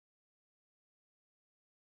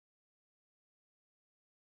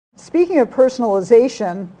Speaking of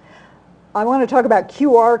personalization, I want to talk about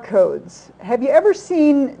QR codes. Have you ever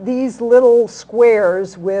seen these little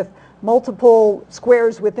squares with multiple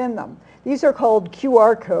squares within them? These are called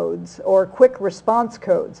QR codes or quick response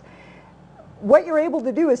codes. What you're able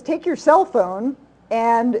to do is take your cell phone,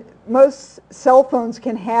 and most cell phones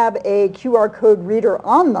can have a QR code reader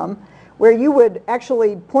on them, where you would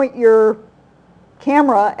actually point your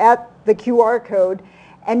camera at the QR code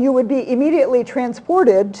and you would be immediately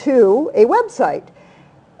transported to a website.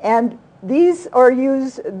 And these are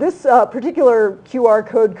used, this particular QR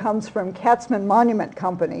code comes from Katzman Monument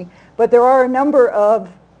Company, but there are a number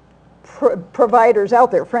of providers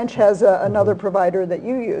out there. French has another provider that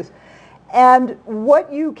you use. And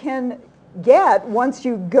what you can get once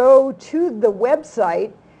you go to the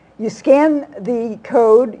website, you scan the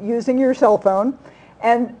code using your cell phone,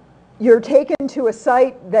 and you're taken to a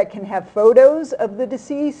site that can have photos of the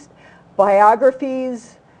deceased,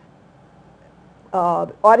 biographies,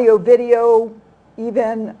 audio, video,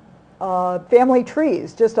 even family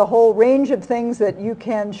trees, just a whole range of things that you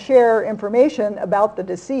can share information about the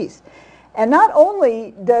deceased. And not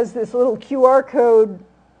only does this little QR code,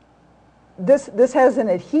 this has an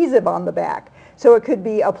adhesive on the back, so it could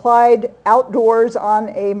be applied outdoors on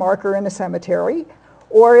a marker in a cemetery,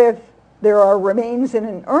 or if there are remains in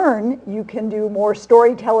an urn, you can do more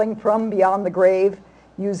storytelling from beyond the grave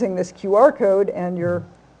using this QR code and your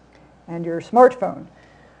smartphone.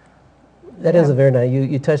 That is a very nice,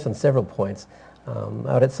 you touched on several points.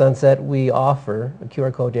 Out at Sunset, we offer a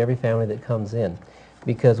QR code to every family that comes in,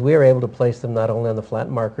 because we are able to place them not only on the flat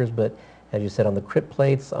markers, but as you said, on the crypt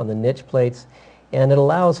plates, on the niche plates, and it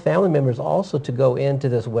allows family members also to go into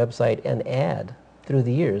this website and add through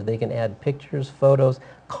the years. They can add pictures, photos,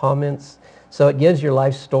 comments, so it gives your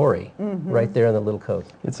life story right there in the little code.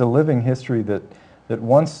 It's a living history that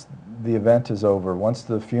once the event is over, once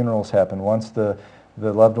the funerals happen, once the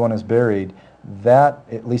loved one is buried, that,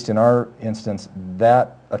 at least in our instance,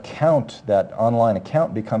 that account, that online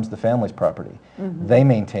account becomes the family's property. They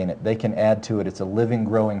maintain it. They can add to it. It's a living,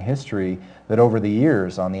 growing history that over the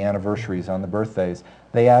years, on the anniversaries, on the birthdays,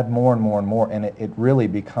 they add more and more and more, and it really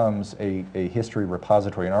becomes a history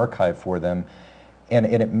repository, an archive for them. And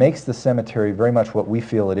it makes the cemetery very much what we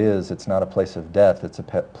feel it is. It's not a place of death, it's a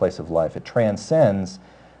place of life. It transcends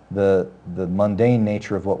the mundane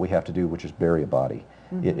nature of what we have to do, which is bury a body.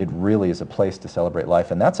 It really is a place to celebrate life,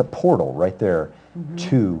 and that's a portal right there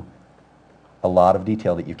to a lot of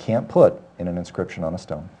detail that you can't put in an inscription on a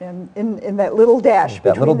stone. And in that little dash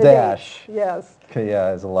between that little the dash, dates. Yes. Okay, yeah,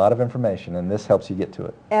 there's a lot of information, and this helps you get to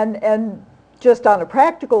it. And just on a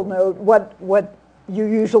practical note, what you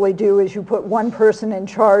usually do is you put one person in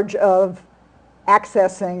charge of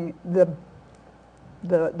accessing the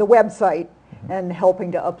website and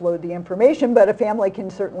helping to upload the information, but a family can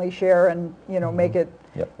certainly share and make it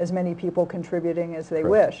as many people contributing as they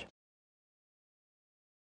wish.